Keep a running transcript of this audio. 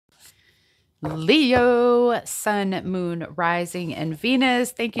Leo, Sun, Moon, Rising, and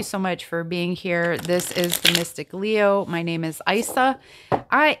Venus. Thank you so much for being here. This is the Mystic Leo. My name is Isa.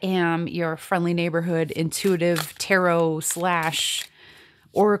 I am your friendly neighborhood intuitive tarot slash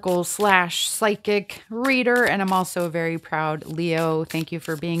oracle slash psychic reader, and I'm also a very proud Leo. Thank you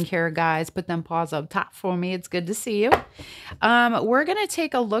for being here, guys. Put them paws up top for me. It's good to see you. We're going to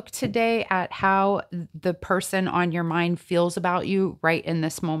take a look today at how the person on your mind feels about you right in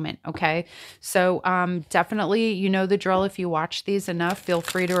this moment, okay? So definitely, you know the drill. If you watch these enough, feel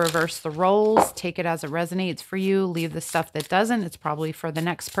free to reverse the roles. Take it as it resonates for you. Leave the stuff that doesn't. It's probably for the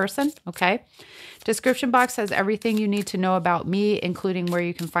next person, okay? Description box has everything you need to know about me, including where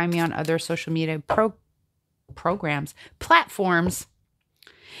you can find me on other social media platforms,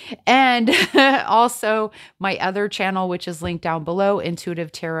 and also my other channel, which is linked down below,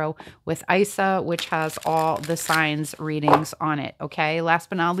 Intuitive Tarot with Isa, which has all the signs readings on it. Okay. Last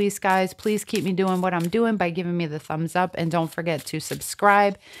but not least, guys, please keep me doing what I'm doing by giving me the thumbs up, and don't forget to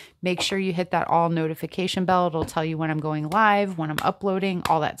subscribe. Make sure you hit that all notification bell. It'll tell you when I'm going live, when I'm uploading,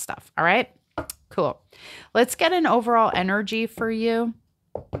 all that stuff. All right. Cool. Let's get an overall energy for you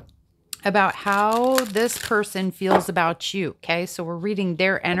about how this person feels about you. Okay, so we're reading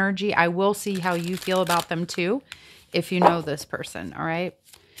their energy. I will see how you feel about them too, if you know this person. All right.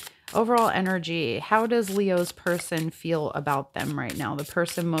 Overall energy. How does Leo's person feel about them right now? The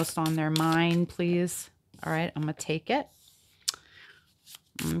person most on their mind, please. All right, I'm going to take it.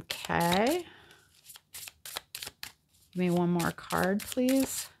 Okay. Give me one more card,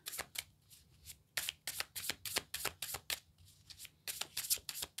 please.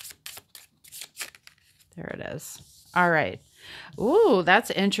 There it is. All right. Ooh,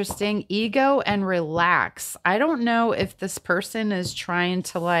 that's interesting. Ego and relax. I don't know if this person is trying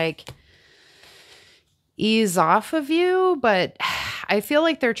to like ease off of you, but I feel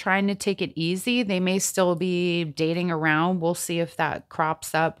like they're trying to take it easy. They may still be dating around. We'll see if that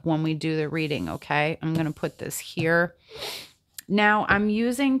crops up when we do the reading. Okay. I'm going to put this here. Now, I'm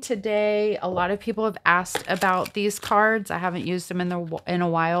using today, a lot of people have asked about these cards. I haven't used them in a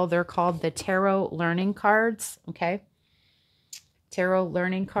while. They're called the Tarot Learning Cards, okay? Tarot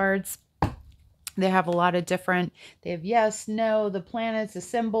Learning Cards. They have a lot of different, they have yes, no, the planets, the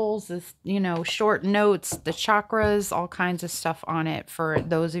symbols, the, you know, short notes, the chakras, all kinds of stuff on it for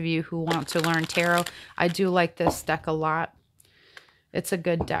those of you who want to learn tarot. I do like this deck a lot. It's a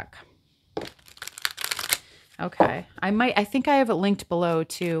good deck. Okay, I think I have it linked below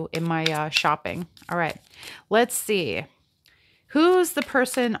too in my shopping. All right, let's see. Who's the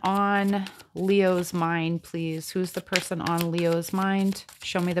person on Leo's mind, please? Who's the person on Leo's mind?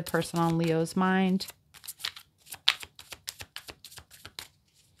 Show me the person on Leo's mind.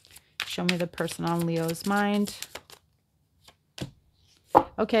 Show me the person on Leo's mind.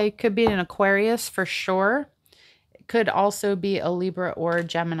 Okay, could be an Aquarius for sure. Could also be a Libra or a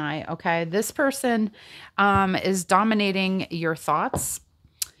Gemini. Okay, this person is dominating your thoughts.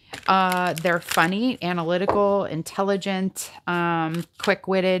 They're funny, analytical, intelligent,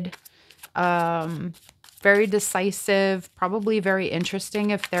 quick-witted, very decisive, probably very interesting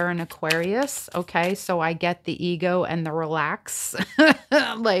if they're an Aquarius. Okay, so I get the ego and the relax.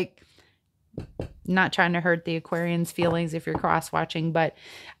 Like, not trying to hurt the Aquarians' feelings if you're cross-watching, but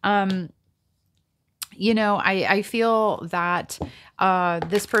you know, I feel that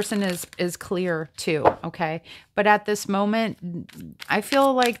this person is clear too, okay? But at this moment, I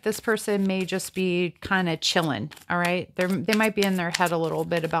feel like this person may just be kind of chilling, all right? They might be in their head a little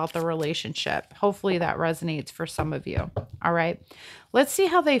bit about the relationship. Hopefully that resonates for some of you, all right? Let's see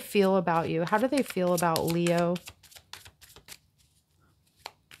how they feel about you. How do they feel about Leo?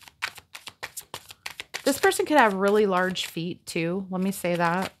 This person could have really large feet too. Let me say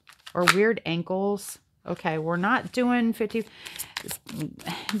that. Or weird ankles. Okay, we're not doing 50.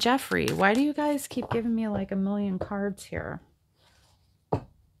 Jeffrey, why do you guys keep giving me like a million cards here?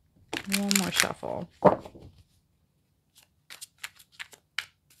 One more shuffle.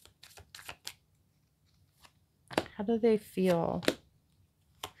 How do they feel?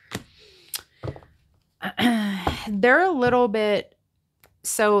 They're a little bit...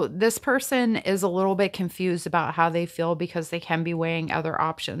 So this person is a little bit confused about how they feel because they can be weighing other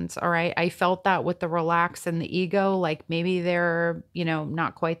options. All right. I felt that with the relax and the ego, like maybe they're, you know,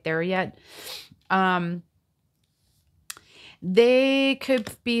 not quite there yet. They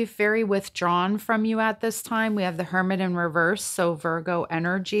could be very withdrawn from you at this time. We have the Hermit in reverse, so Virgo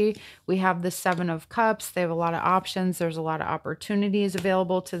energy. We have the Seven of Cups. They have a lot of options. There's a lot of opportunities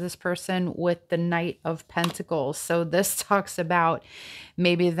available to this person with the Knight of Pentacles. So this talks about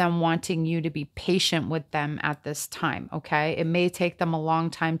maybe them wanting you to be patient with them at this time, okay? It may take them a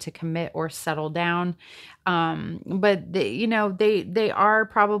long time to commit or settle down. But they are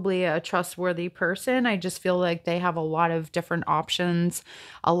probably a trustworthy person. I just feel like they have a lot of different options,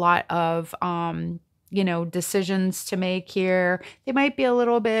 a lot of decisions to make here. They might be a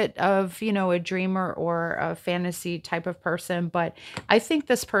little bit of, a dreamer or a fantasy type of person, but I think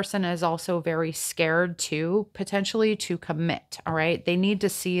this person is also very scared too, potentially to commit. All right. They need to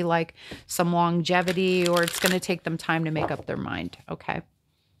see like some longevity, or it's going to take them time to make up their mind. Okay.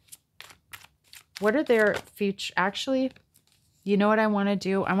 What are their future? Actually, you know what I want to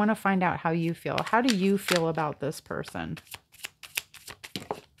do? I want to find out how you feel. How do you feel about this person?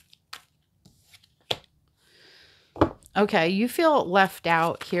 Okay, you feel left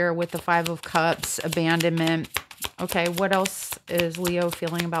out here with the Five of Cups, abandonment. Okay, what else is Leo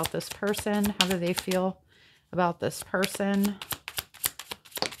feeling about this person? How do they feel about this person?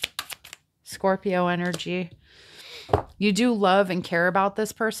 Scorpio energy. You do love and care about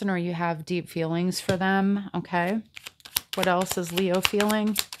this person, or you have deep feelings for them. Okay. What else is Leo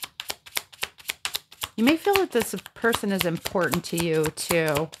feeling? You may feel that this person is important to you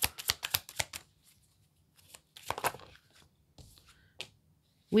too.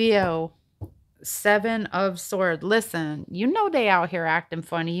 Leo, Seven of Swords. Listen, you know they out here acting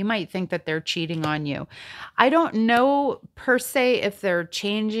funny. You might think that they're cheating on you. I don't know per se if they're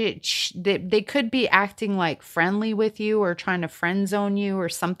changing. They could be acting like friendly with you or trying to friend zone you or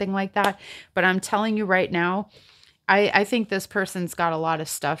something like that. But I'm telling you right now, I think this person's got a lot of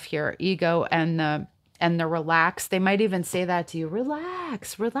stuff here. Ego and the relax. They might even say that to you.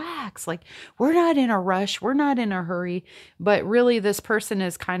 Relax, relax. Like, we're not in a rush. We're not in a hurry. But really, this person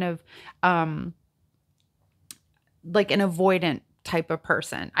is kind of like an avoidant type of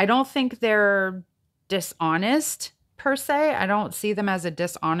person. I don't think they're dishonest per se. I don't see them as a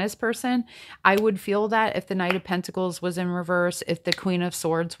dishonest person. I would feel that if the Knight of Pentacles was in reverse, if the Queen of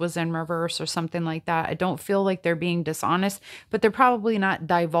Swords was in reverse or something like that. I don't feel like they're being dishonest, but they're probably not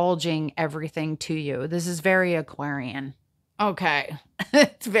divulging everything to you. This is very Aquarian. Okay.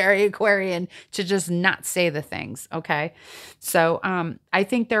 It's very Aquarian to just not say the things. Okay. So, I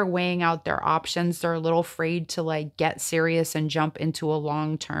think they're weighing out their options. They're a little afraid to like get serious and jump into a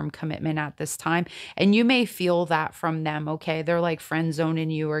long-term commitment at this time. And you may feel that from them. Okay. They're like friend zoning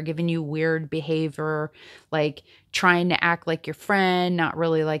you or giving you weird behavior, like trying to act like your friend, not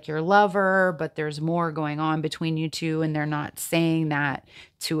really like your lover, but there's more going on between you two and they're not saying that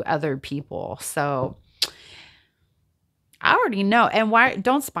to other people. So, I already know. And why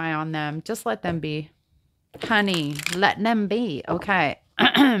don't spy on them? Just let them be. Honey, let them be. Okay.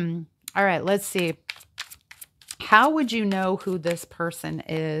 All right, let's see. How would you know who this person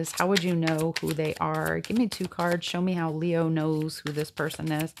is? How would you know who they are? Give me 2 cards. Show me how Leo knows who this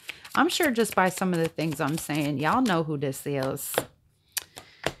person is. I'm sure just by some of the things I'm saying, y'all know who this is.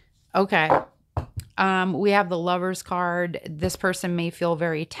 Okay. We have the Lovers card. This person may feel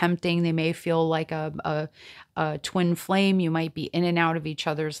very tempting. They may feel like a twin flame. You might be in and out of each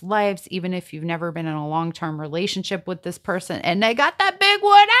other's lives, even if you've never been in a long-term relationship with this person. And they got that big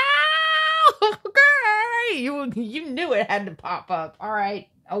one. Ah! Okay. You knew it had to pop up. All right.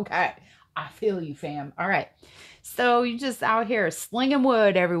 Okay. I feel you, fam. All right. So you just out here slinging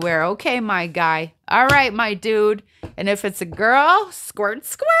wood everywhere. Okay, my guy. All right, my dude. And if it's a girl, squirt,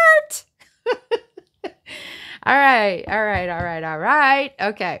 squirt. All right.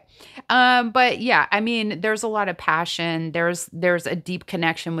 Okay. But yeah, I mean, there's a lot of passion. There's a deep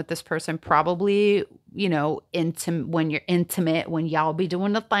connection with this person, probably, when you're intimate, when y'all be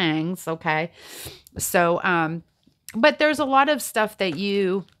doing the things. Okay. So, but there's a lot of stuff that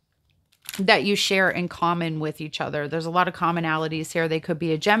you share in common with each other. There's a lot of commonalities here. They could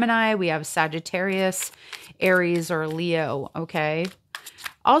be a Gemini. We have Sagittarius, Aries, or Leo. Okay.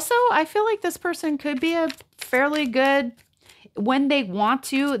 Also, I feel like this person could be a fairly good, when they want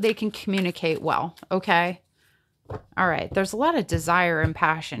to, they can communicate well. Okay. All right. There's a lot of desire and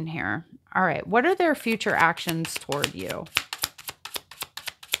passion here. All right. What are their future actions toward you?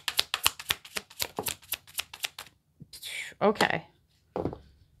 Okay.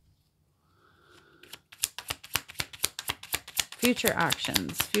 Future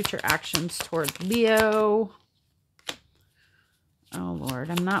actions toward Leo. Oh, Lord,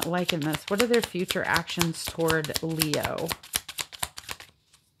 I'm not liking this. What are their future actions toward Leo?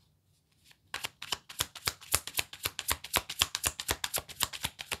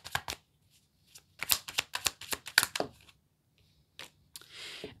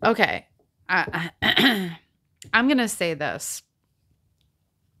 Okay. I'm going to say this.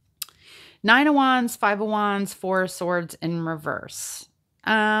 9 of Wands, 5 of Wands, 4 of Swords in reverse.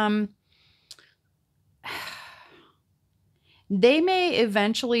 They may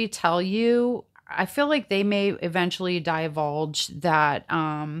eventually tell you, I feel like they may eventually divulge that,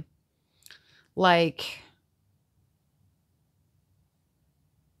 like,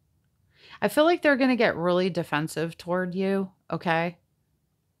 I feel like they're going to get really defensive toward you. Okay.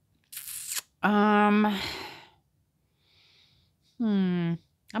 I'm going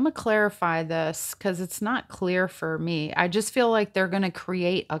to clarify this because it's not clear for me. I just feel like they're going to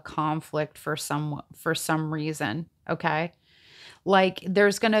create a conflict for some reason. Okay. Like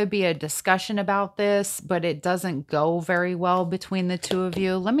there's going to be a discussion about this, but it doesn't go very well between the two of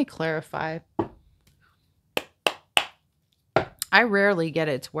you. Let me clarify. I rarely get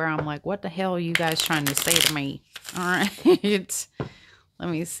it to where I'm like, what the hell are you guys trying to say to me? All right. Let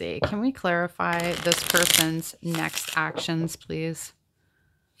me see. Can we clarify this person's next actions, please?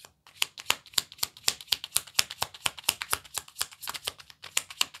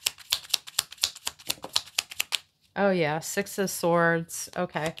 Oh, yeah. 6 of Swords.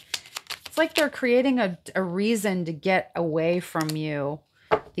 Okay. It's like they're creating a reason to get away from you.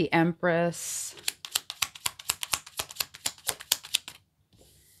 The Empress.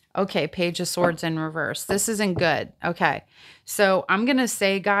 Okay, Page of Swords in reverse. This isn't good. Okay. So I'm going to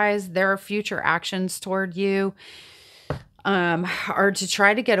say, guys, there are future actions toward you are to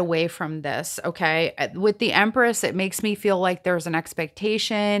try to get away from this. Okay. With the Empress, it makes me feel like there's an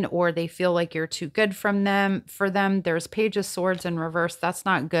expectation or they feel like you're too good for them. There's Page of Swords in reverse. That's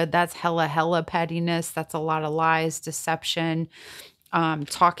not good. That's hella pettiness. That's a lot of lies, deception,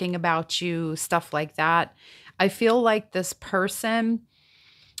 talking about you, stuff like that. I feel like this person,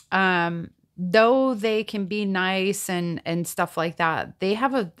 though they can be nice and stuff like that, they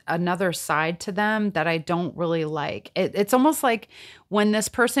have another side to them that I don't really like. It's almost like when this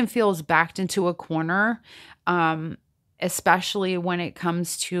person feels backed into a corner, especially when it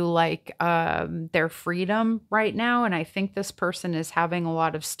comes to like their freedom right now. And I think this person is having a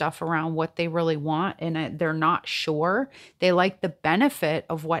lot of stuff around what they really want, and they're not sure. They like the benefit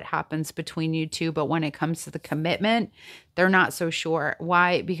of what happens between you two, but when it comes to the commitment, they're not so sure.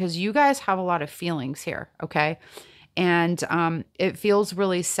 Why? Because you guys have a lot of feelings here, okay? And it feels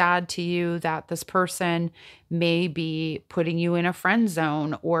really sad to you that this person may be putting you in a friend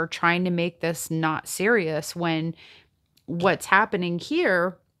zone or trying to make this not serious, when what's happening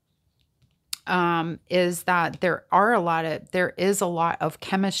here is that there is a lot of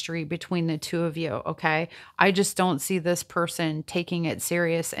chemistry between the two of you. Okay. I just don't see this person taking it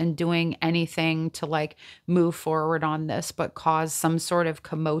serious and doing anything to like move forward on this, but cause some sort of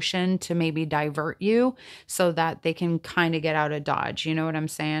commotion to maybe divert you so that they can kind of get out of Dodge. You know what I'm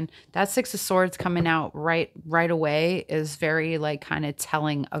saying? That 6 of Swords coming out right away is very like kind of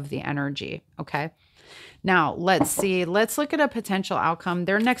telling of the energy. Okay. Now, let's see. Let's look at a potential outcome.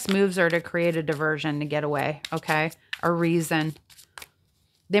 Their next moves are to create a diversion to get away, okay? A reason.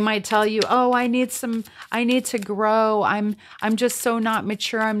 They might tell you, "Oh, I need to grow. I'm just so not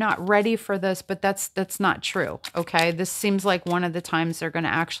mature. I'm not ready for this." But that's not true, okay? This seems like one of the times they're going to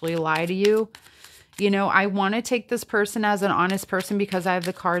actually lie to you. You know, I want to take this person as an honest person because I have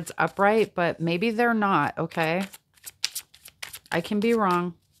the cards upright, but maybe they're not, okay? I can be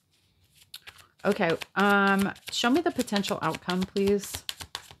wrong. Okay, show me the potential outcome, please.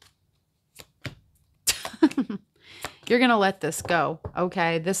 You're going to let this go,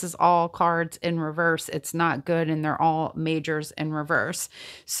 okay? This is all cards in reverse. It's not good, and they're all majors in reverse.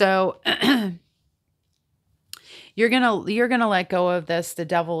 So you're gonna let go of this, the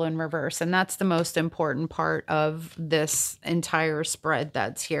Devil in reverse, and that's the most important part of this entire spread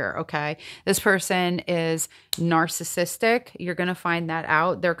that's here, okay? This person is narcissistic. You're gonna find that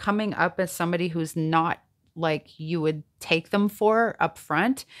out. They're coming up as somebody who's not like you would take them for up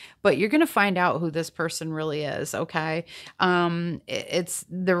front, but you're gonna find out who this person really is, okay? It's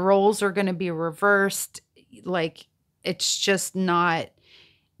the roles are gonna be reversed. Like, it's just not,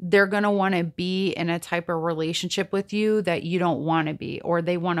 they're going to want to be in a type of relationship with you that you don't want to be, or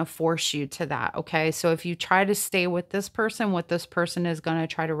they want to force you to that. Okay. So if you try to stay with this person, what this person is going to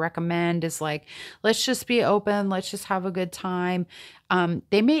try to recommend is like, let's just be open. Let's just have a good time.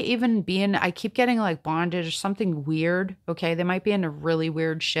 They may even be in, I keep getting like bondage or something weird. Okay. They might be into really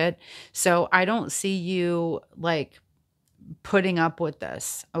weird shit. So I don't see you like putting up with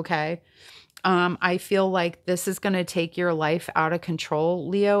this. Okay. I feel like this is going to take your life out of control,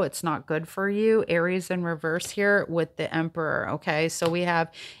 Leo. It's not good for you. Aries in reverse here with the Emperor, okay? So we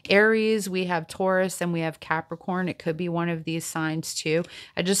have Aries, we have Taurus, and we have Capricorn. It could be one of these signs too.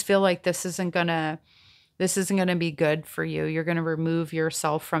 I just feel like this isn't going to be good for you. You're going to remove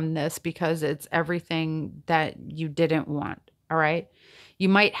yourself from this because it's everything that you didn't want, all right? You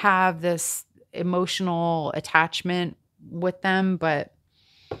might have this emotional attachment with them, but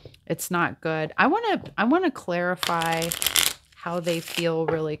it's not good. I want to clarify how they feel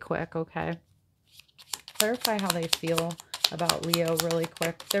really quick, okay? Clarify how they feel about Leo really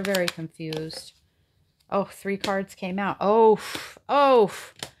quick. They're very confused. Oh, 3 cards came out.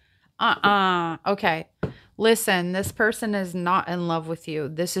 Okay. Listen, this person is not in love with you.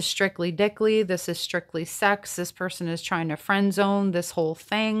 This is strictly dickly. This is strictly sex. This person is trying to friend zone this whole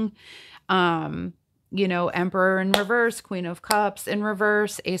thing. You know, Emperor in reverse, Queen of Cups in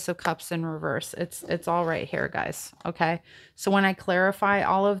reverse, Ace of Cups in reverse. It's all right here, guys. Okay. So when I clarify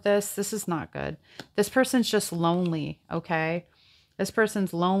all of this, this is not good. This person's just lonely. Okay. This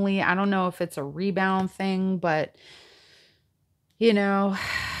person's lonely. I don't know if it's a rebound thing, but you know,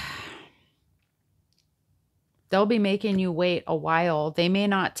 they'll be making you wait a while. They may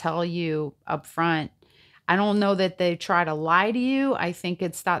not tell you up front. I don't know that they try to lie to you. I think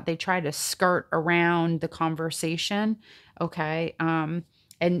it's that they try to skirt around the conversation, okay,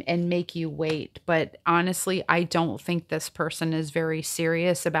 and make you wait. But honestly, I don't think this person is very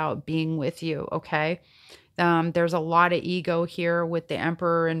serious about being with you, okay? There's a lot of ego here with the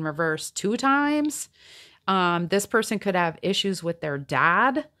Emperor in reverse 2 times. This person could have issues with their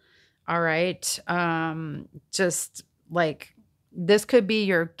dad, all right? Just like... This could be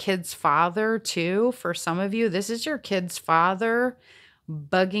your kid's father too. For some of you, this is your kid's father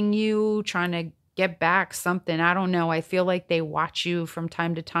bugging you, trying to get back something. I don't know. I feel like they watch you from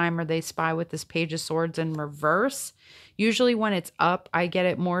time to time, or they spy with this Page of Swords in reverse. Usually when it's up, I get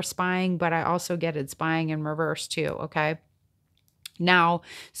it more spying, but I also get it spying in reverse too, okay? Now,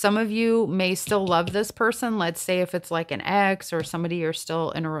 some of you may still love this person. Let's say if it's like an ex or somebody you're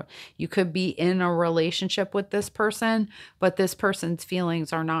still in you could be in a relationship with this person, but this person's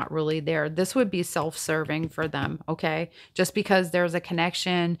feelings are not really there. This would be self-serving for them, okay? Just because there's a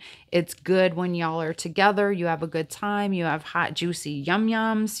connection, it's good when y'all are together. You have a good time. You have hot, juicy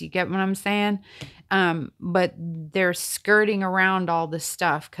yum-yums. You get what I'm saying? But they're skirting around all this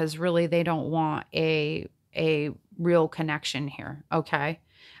stuff because really they don't want a real connection here, okay?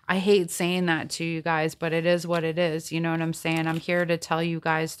 I hate saying that to you guys, but it is what it is. You know what I'm saying? I'm here to tell you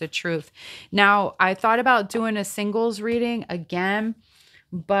guys the truth. Now, I thought about doing a singles reading again,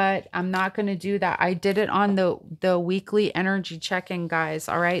 but I'm not going to do that. I did it on the weekly energy check-in, guys,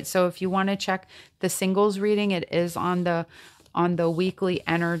 all right? So if you want to check the singles reading, it is on the weekly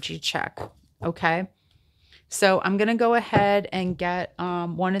energy check, okay? So I'm going to go ahead and get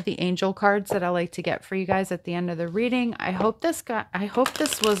one of the angel cards that I like to get for you guys at the end of the reading. I hope this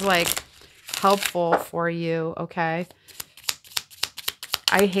was like helpful for you, okay?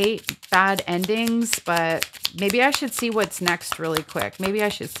 I hate bad endings, but maybe I should see what's next really quick. Maybe I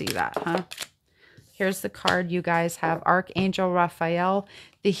should see that, huh? Here's the card you guys have. Archangel Raphael.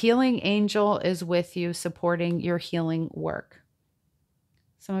 The healing angel is with you, supporting your healing work.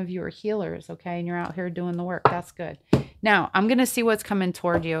 Some of you are healers, okay? And you're out here doing the work. That's good. Now, I'm going to see what's coming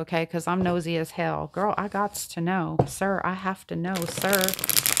toward you, okay? Because I'm nosy as hell. Girl, I got to know. Sir, I have to know, sir.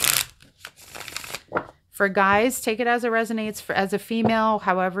 For guys, take it as it resonates. As a female,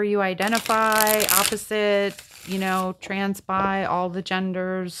 however you identify, opposite, you know, trans, bi, all the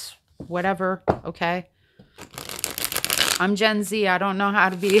genders, whatever, okay? I'm Gen Z. I don't know how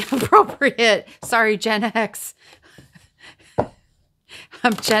to be appropriate. Sorry, Gen X.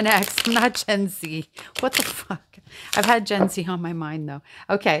 I'm Gen X. I'm not Gen Z. What the fuck? I've had Gen Z on my mind, though.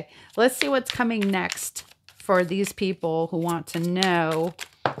 Okay, let's see what's coming next for these people who want to know.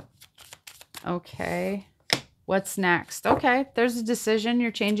 Okay, what's next? Okay, there's a decision.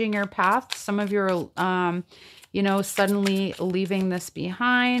 You're changing your path. Some of you are, you know, suddenly leaving this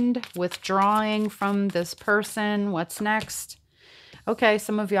behind, withdrawing from this person. What's next? Okay,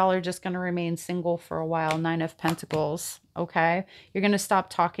 some of y'all are just going to remain single for a while. 9 of Pentacles. Okay, you're going to stop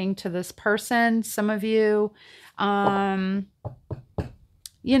talking to this person. Some of you, you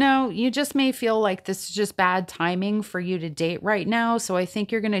know, you just may feel like this is just bad timing for you to date right now. So I think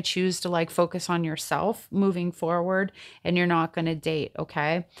you're going to choose to like focus on yourself moving forward, and you're not going to date.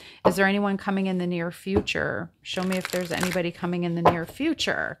 Okay, is there anyone coming in the near future? Show me if there's anybody coming in the near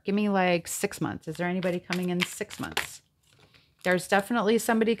future. Give me like 6 months. Is there anybody coming in 6 months? There's definitely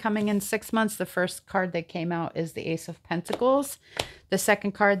somebody coming in 6 months. The first card that came out is the Ace of Pentacles. The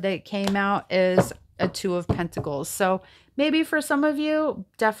second card that came out is a Two of Pentacles. So maybe for some of you,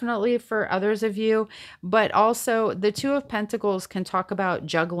 definitely for others of you, but also the Two of Pentacles can talk about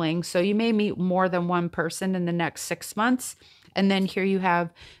juggling. So you may meet more than one person in the next 6 months. And then here you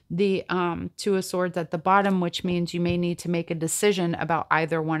have the Two of Swords at the bottom, which means you may need to make a decision about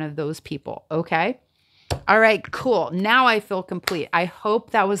either one of those people. Okay. All right, cool. Now I feel complete. I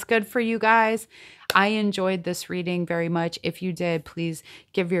hope that was good for you guys. I enjoyed this reading very much. If you did, please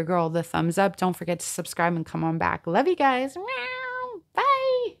give your girl the thumbs up. Don't forget to subscribe and come on back. Love you guys.